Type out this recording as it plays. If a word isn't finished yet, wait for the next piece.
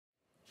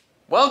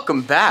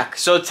Welcome back.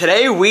 So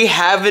today we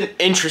have an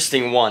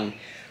interesting one.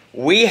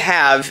 We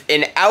have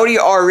an Audi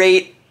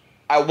R8,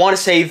 I want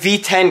to say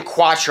V10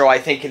 Quattro, I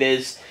think it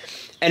is.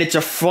 And it's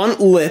a front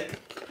lip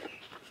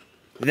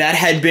that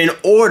had been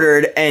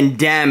ordered and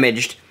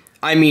damaged,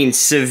 I mean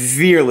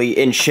severely,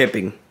 in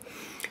shipping.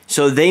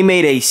 So they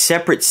made a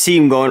separate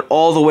seam going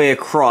all the way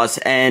across,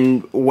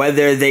 and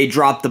whether they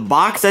dropped the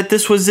box that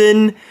this was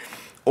in,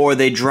 or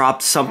they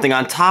dropped something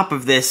on top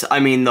of this, I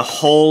mean the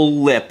whole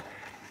lip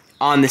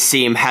on the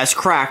seam has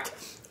cracked,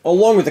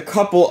 along with a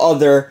couple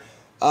other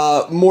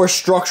more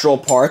structural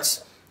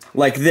parts,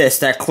 like this,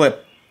 that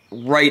clip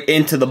right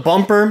into the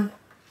bumper,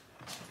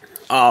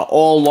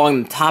 all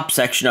along the top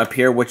section up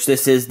here, which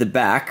this is the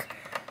back.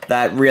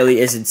 That really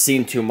isn't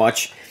seen too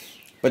much.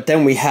 But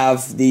then we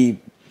have the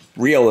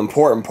real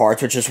important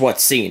parts, which is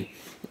what's seen.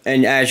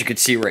 And as you can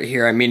see right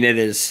here, I mean, it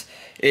is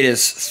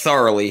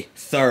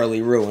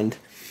thoroughly ruined.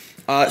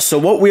 So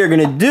what we are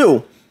going to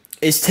do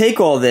is take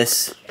all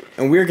this,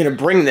 and we're going to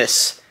bring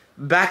this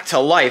back to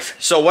life.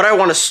 So what I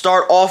want to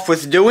start off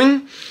with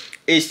doing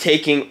is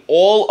taking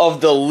all of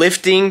the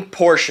lifting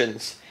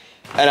portions,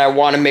 and I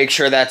want to make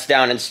sure that's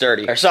down and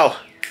sturdy. So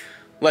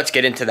let's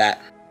get into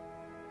that.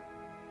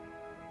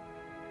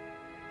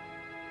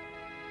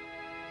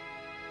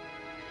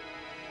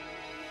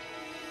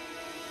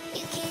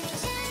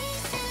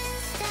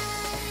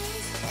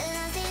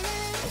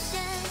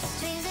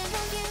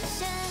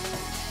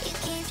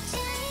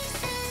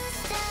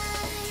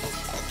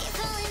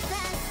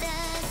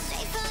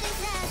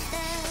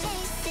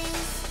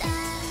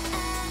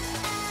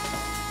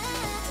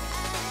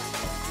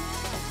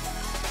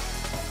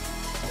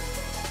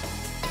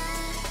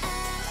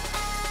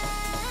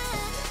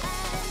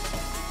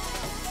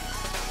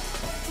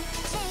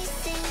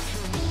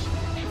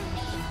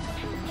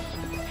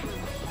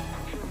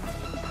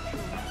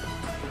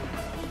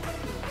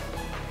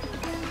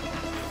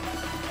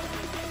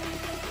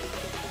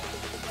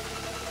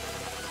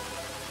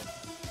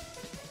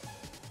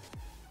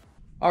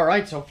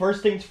 Alright, so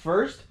first things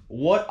first,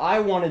 what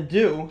I want to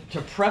do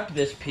to prep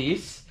this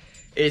piece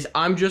is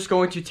I'm just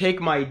going to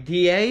take my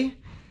DA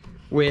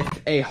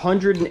with a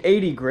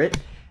 180 grit,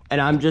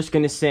 and I'm just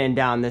going to sand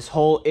down this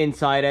whole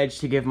inside edge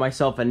to give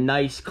myself a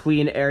nice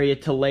clean area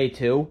to lay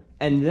to.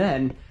 And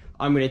then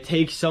I'm going to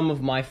take some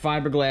of my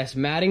fiberglass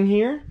matting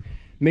here,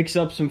 mix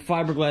up some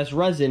fiberglass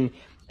resin,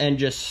 and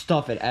just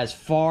stuff it as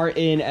far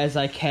in as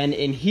I can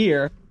in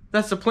here.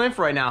 That's the plan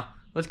for right now.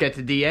 Let's get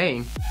to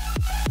DAing.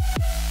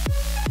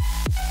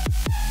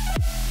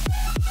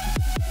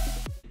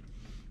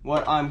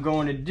 What I'm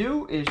going to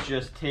do is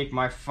just take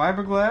my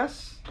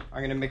fiberglass. I'm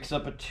going to mix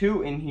up a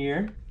 2 in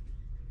here.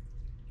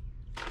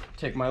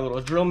 Take my little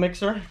drill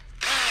mixer.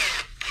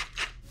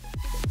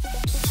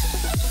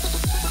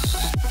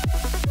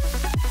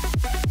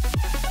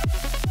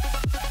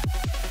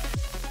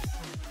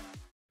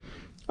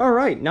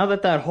 Alright, now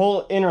that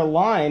whole inner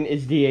line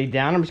is DA'd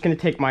down, I'm just going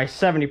to take my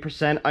 70%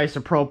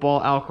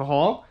 isopropyl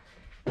alcohol,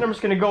 and I'm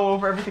just going to go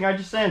over everything I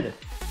just sanded.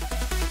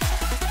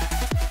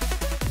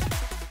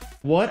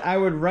 What I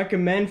would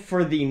recommend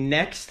for the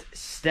next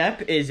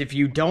step is, if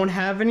you don't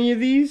have any of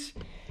these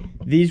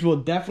will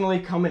definitely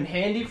come in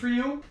handy for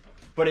you,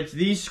 but it's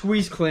these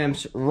squeeze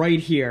clamps right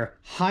here.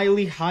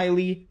 Highly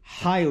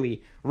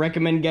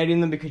recommend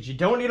getting them, because you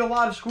don't need a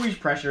lot of squeeze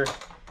pressure.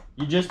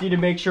 You just need to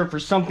make sure for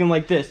something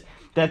like this,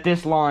 that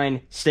this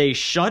line stays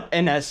shut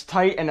and as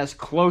tight and as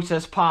close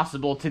as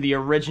possible to the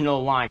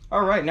original line.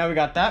 Alright, now we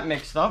got that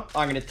mixed up.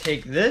 I'm going to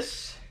take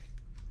this,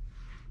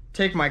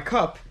 take my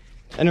cup,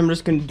 and I'm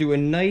just going to do a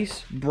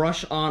nice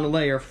brush on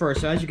layer first.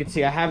 So as you can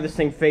see, I have this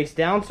thing face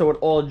down, so it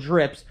all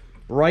drips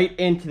right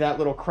into that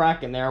little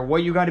crack in there.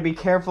 What you got to be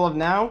careful of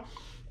now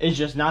is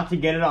just not to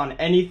get it on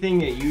anything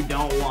that you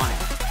don't want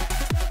it.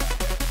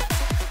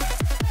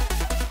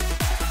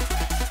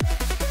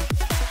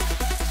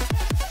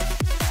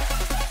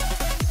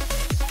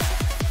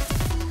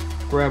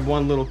 Grab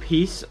one little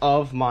piece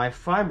of my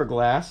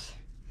fiberglass.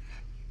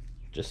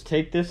 Just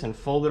take this and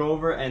fold it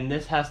over, and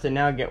this has to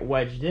now get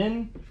wedged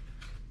in.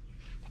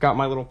 Got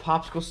my little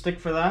popsicle stick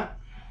for that.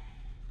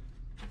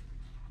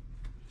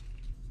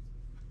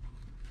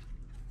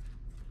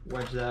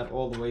 Wedge that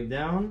all the way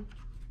down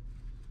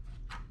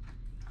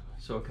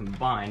so it can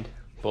bind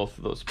both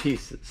of those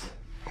pieces.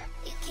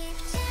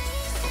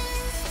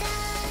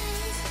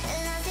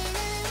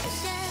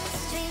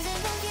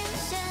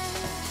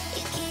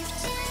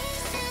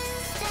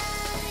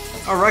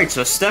 Alright,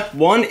 so step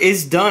 1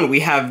 is done.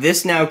 We have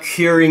this now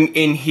curing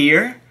in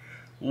here.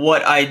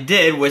 What I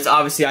did was,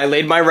 obviously, I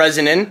laid my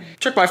resin in,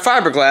 took my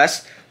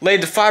fiberglass,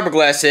 laid the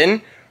fiberglass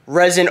in,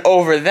 resin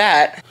over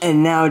that,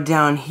 and now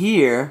down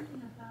here,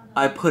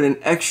 I put an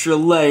extra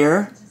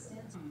layer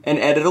and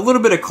added a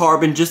little bit of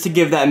carbon just to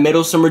give that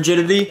middle some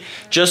rigidity,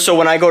 just so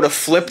when I go to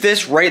flip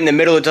this right in the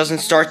middle, it doesn't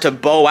start to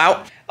bow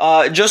out.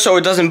 Just so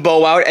it doesn't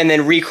bow out and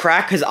then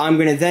re-crack, because I'm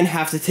going to then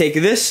have to take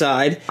this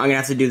side, I'm going to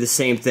have to do the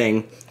same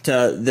thing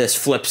to this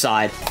flip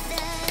side.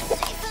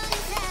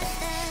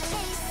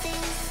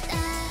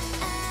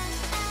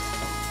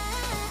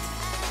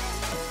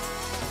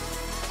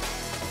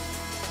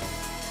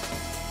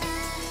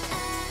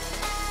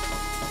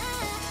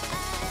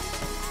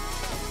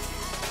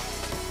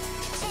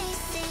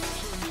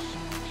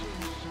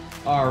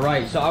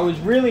 Alright, so I was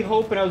really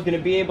hoping I was going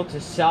to be able to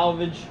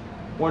salvage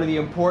one of the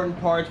important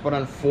parts, but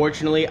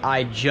unfortunately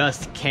I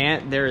just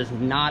can't. There is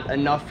not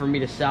enough for me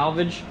to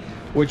salvage,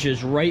 which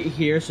is right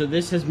here. So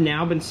this has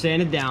now been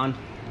sanded down.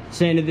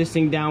 Sanded this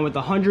thing down with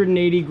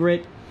 180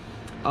 grit.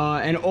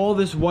 And all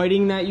this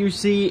whiting that you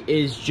see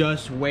is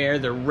just where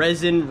the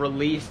resin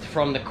released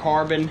from the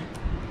carbon.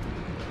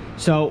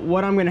 So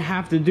what I'm gonna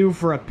have to do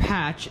for a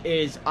patch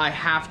is I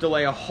have to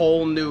lay a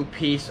whole new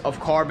piece of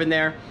carbon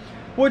there,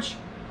 which,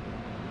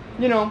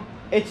 you know,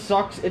 it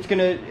sucks. It's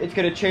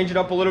gonna change it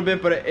up a little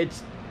bit, but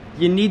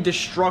you need the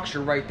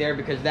structure right there,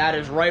 because that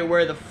is right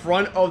where the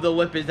front of the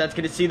lip is. That's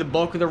gonna see the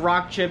bulk of the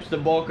rock chips, the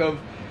bulk of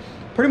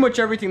pretty much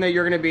everything that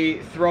you're gonna be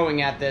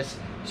throwing at this.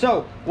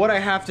 So what I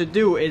have to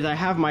do is I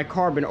have my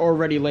carbon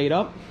already laid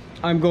up.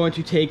 I'm going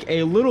to take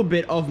a little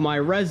bit of my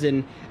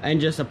resin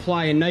and just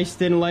apply a nice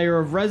thin layer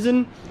of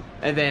resin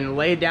and then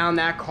lay down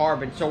that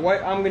carbon. So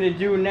what I'm gonna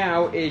do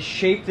now is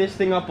shape this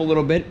thing up a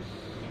little bit,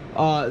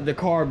 the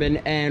carbon,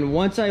 and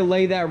once I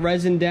lay that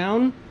resin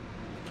down,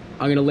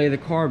 I'm gonna lay the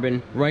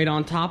carbon right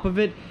on top of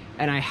it.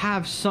 And I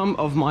have some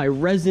of my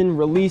resin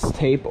release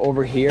tape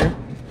over here,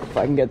 if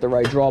I can get the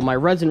right draw, my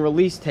resin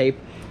release tape,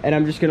 and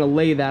I'm just gonna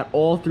lay that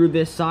all through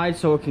this side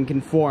so it can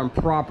conform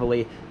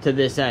properly to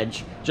this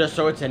edge, just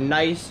so it's a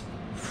nice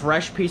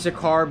fresh piece of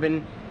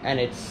carbon and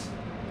it's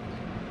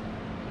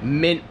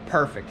mint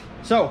perfect.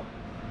 So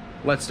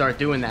let's start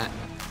doing that.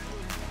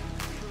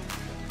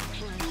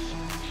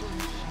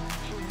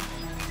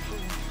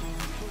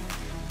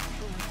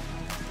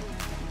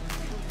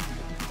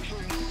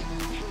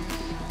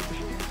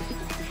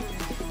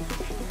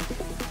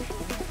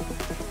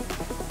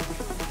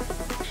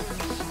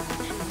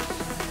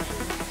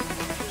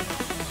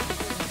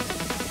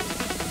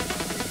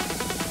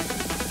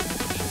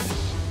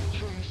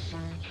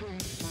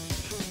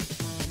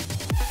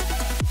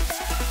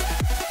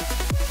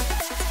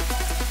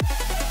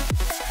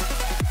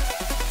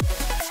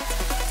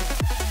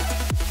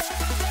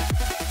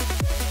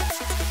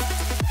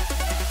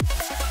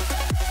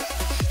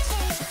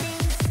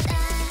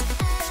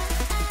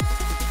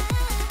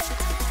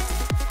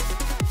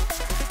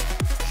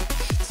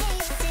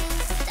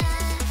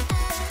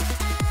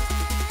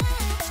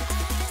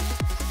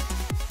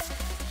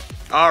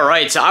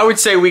 Alright, so I would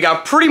say we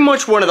got pretty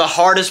much one of the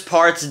hardest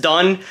parts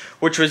done,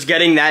 which was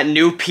getting that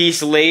new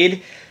piece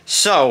laid.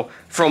 So,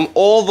 from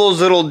all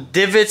those little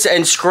divots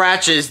and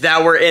scratches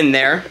that were in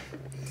there,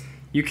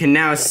 you can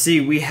now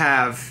see we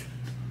have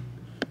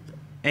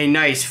a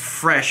nice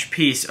fresh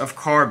piece of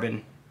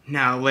carbon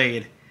now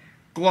laid.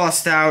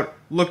 Glossed out,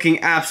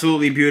 looking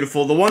absolutely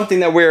beautiful. The one thing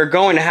that we're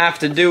going to have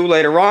to do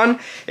later on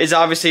is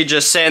obviously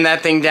just sand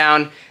that thing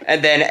down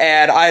and then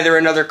add either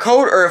another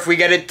coat, or if we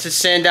get it to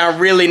sand down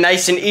really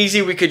nice and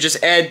easy, we could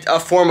just add a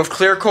form of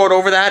clear coat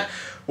over that,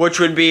 which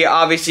would be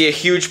obviously a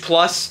huge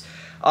plus.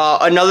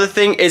 Another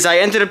thing is I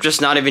ended up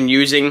just not even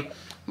using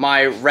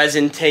my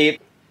resin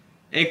tape.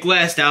 It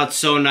glassed out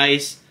so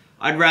nice.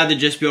 I'd rather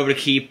just be able to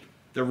keep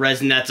the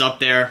resin that's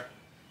up there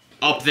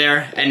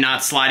and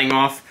not sliding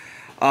off.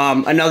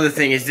 Another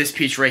thing is this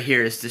piece right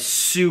here is this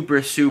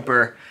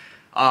super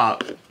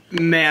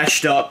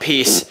mashed up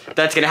piece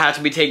that's gonna have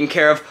to be taken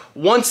care of.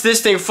 Once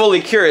this thing fully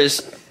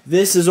cures,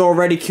 this is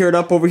already cured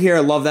up over here. I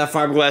love that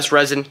fiberglass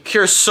resin.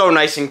 Cures so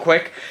nice and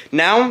quick.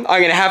 Now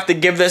I'm gonna have to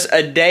give this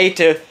a day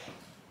to,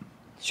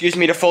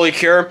 to fully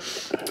cure,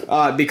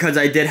 because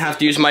I did have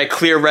to use my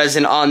clear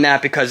resin on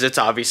that because it's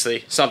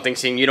obviously something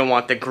seeing. You don't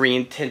want the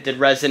green tinted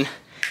resin.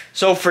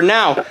 So for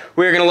now,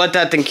 we're gonna let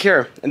that thing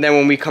cure, and then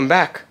when we come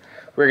back,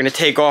 we're going to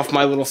take off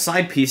my little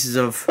side pieces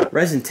of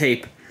resin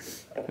tape,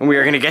 and we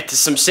are going to get to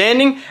some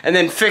sanding and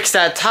then fix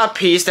that top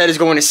piece that is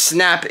going to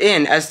snap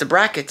in as the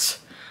brackets.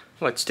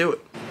 Let's do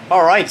it.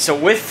 Alright, so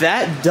with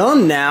that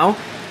done now,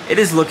 it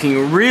is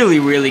looking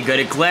really good.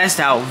 It glassed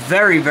out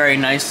very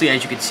nicely,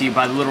 as you can see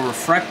by the little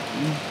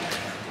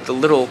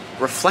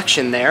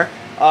reflection there.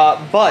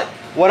 But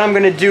what I'm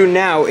going to do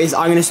now is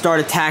I'm going to start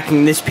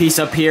attacking this piece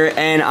up here,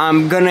 and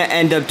I'm going to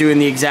end up doing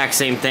the exact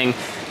same thing.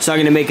 So I'm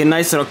going to make a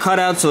nice little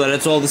cutout so that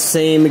it's all the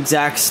same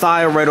exact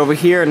style right over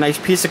here, a nice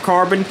piece of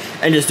carbon,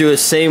 and just do the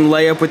same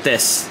layup with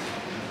this.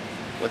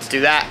 Let's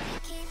do that.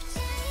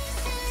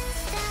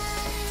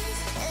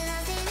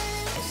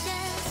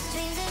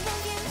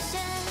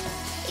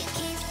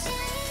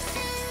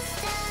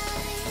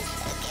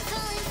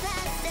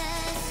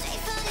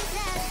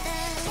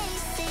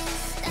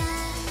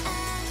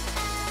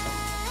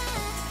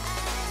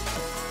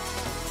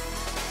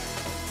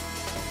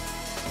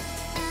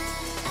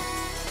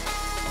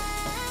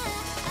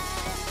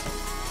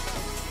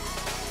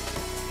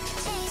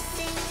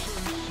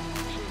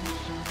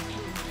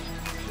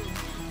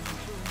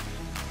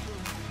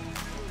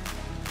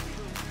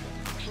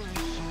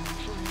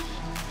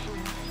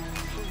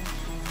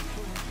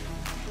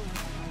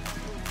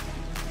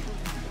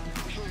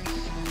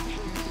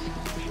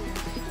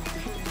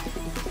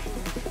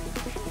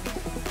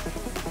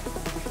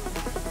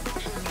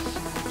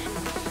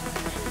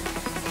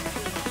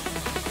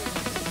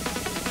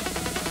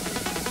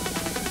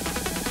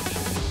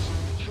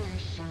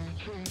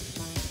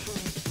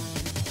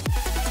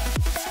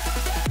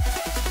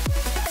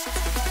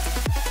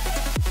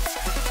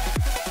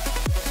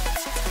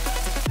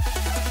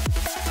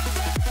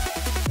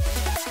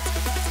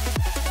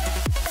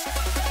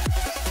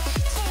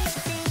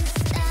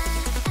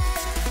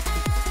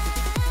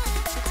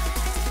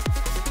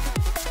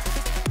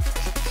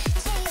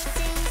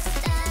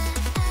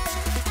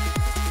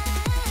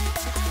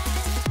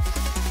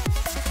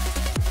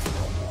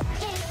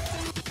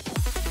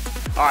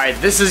 Alright,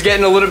 this is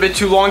getting a little bit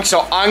too long,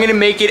 so I'm going to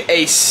make it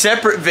a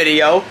separate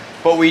video.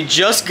 But we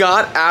just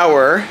got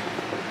our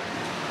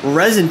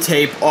resin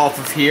tape off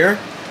of here,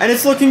 and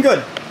it's looking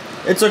good.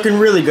 It's looking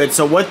really good.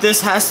 So what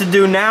this has to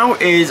do now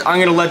is I'm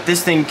going to let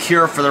this thing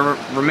cure for the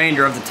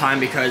remainder of the time,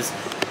 because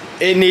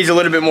it needs a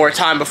little bit more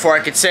time before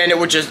I could sand it,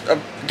 which is,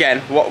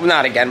 again, well,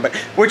 not again, but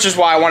which is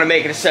why I want to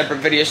make it a separate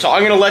video. So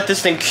I'm going to let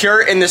this thing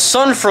cure in the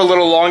sun for a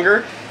little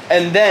longer,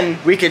 and then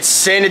we could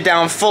sand it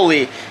down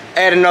fully,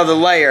 add another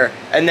layer,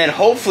 and then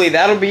hopefully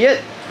that'll be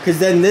it. Because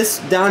then this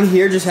down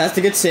here just has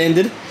to get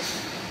sanded,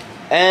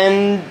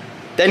 and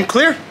then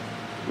clear.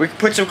 We can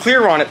put some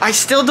clear on it. I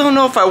still don't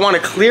know if I want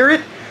to clear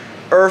it,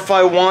 or if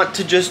I want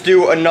to just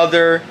do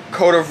another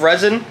coat of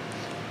resin.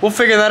 We'll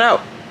figure that out.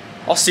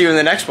 I'll see you in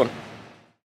the next one.